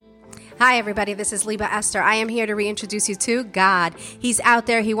Hi, everybody. This is Liba Esther. I am here to reintroduce you to God. He's out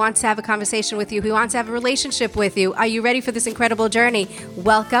there. He wants to have a conversation with you. He wants to have a relationship with you. Are you ready for this incredible journey?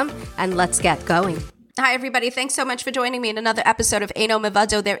 Welcome, and let's get going. Hi, everybody. Thanks so much for joining me in another episode of Eino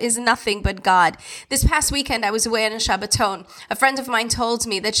Mevado. There is nothing but God. This past weekend, I was away on a Shabbaton. A friend of mine told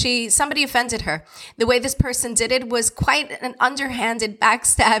me that somebody offended her. The way this person did it was quite an underhanded,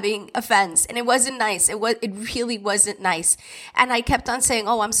 backstabbing offense. And it wasn't nice. It really wasn't nice. And I kept on saying,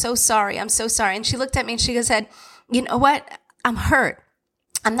 oh, I'm so sorry. I'm so sorry. And she looked at me and she said, you know what? I'm hurt.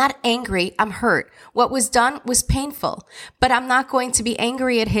 I'm not angry. I'm hurt. What was done was painful, but I'm not going to be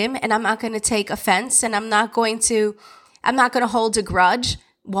angry at him, and I'm not going to take offense, and I'm not going to hold a grudge.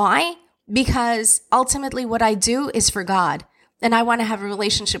 Why? Because ultimately what I do is for God, and I want to have a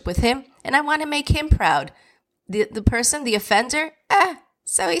relationship with him, and I want to make him proud. The person, the offender,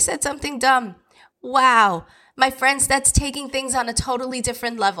 so he said something dumb. Wow. My friends, that's taking things on a totally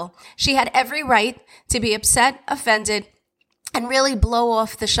different level. She had every right to be upset, offended, and really blow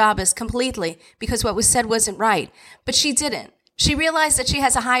off the Shabbos completely because what was said wasn't right. But she didn't. She realized that she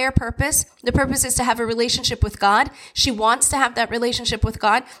has a higher purpose. The purpose is to have a relationship with God. She wants to have that relationship with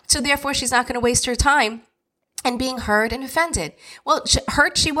God. So therefore, she's not going to waste her time and being hurt and offended. Well,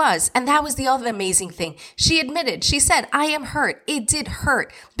 hurt she was. And that was the other amazing thing. She admitted, she said, I am hurt. It did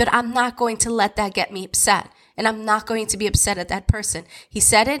hurt, but I'm not going to let that get me upset. And I'm not going to be upset at that person. He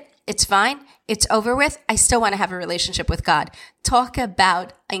said it. It's fine. It's over with. I still want to have a relationship with God. Talk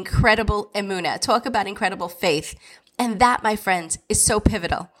about incredible emunah. Talk about incredible faith. And that, my friends, is so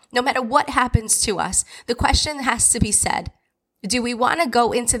pivotal. No matter what happens to us, the question has to be said, do we want to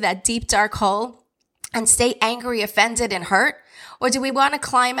go into that deep, dark hole and stay angry, offended, and hurt? Or do we want to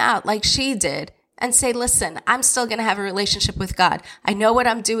climb out like she did and say, listen, I'm still going to have a relationship with God. I know what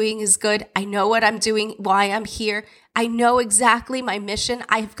I'm doing is good. I know what I'm doing, why I'm here. I know exactly my mission.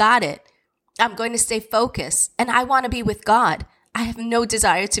 I've got it. I'm going to stay focused, and I want to be with God. I have no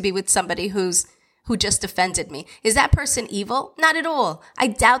desire to be with somebody who just offended me. Is that person evil? Not at all. I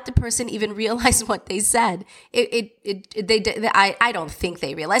doubt the person even realized what they said. I don't think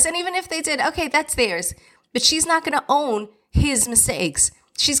they realized. And even if they did, okay, that's theirs. But she's not going to own his mistakes.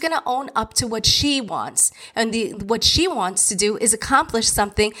 She's going to own up to what she wants. And what she wants to do is accomplish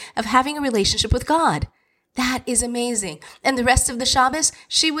something of having a relationship with God. That is amazing. And the rest of the Shabbos,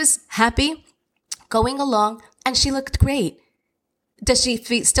 she was happy, going along, and she looked great. Does she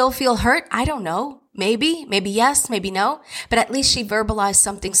still feel hurt? I don't know. Maybe yes, maybe no. But at least she verbalized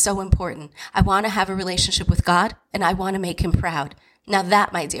something so important. I want to have a relationship with God, and I want to make him proud. Now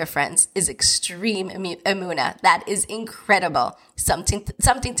that, my dear friends, is extreme emunah. That is incredible. Something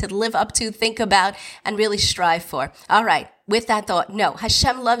to live up to, think about, and really strive for. All right. With that thought, no,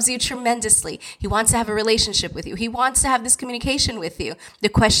 Hashem loves you tremendously. He wants to have a relationship with you. He wants to have this communication with you. The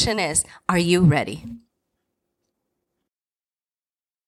question is, are you ready?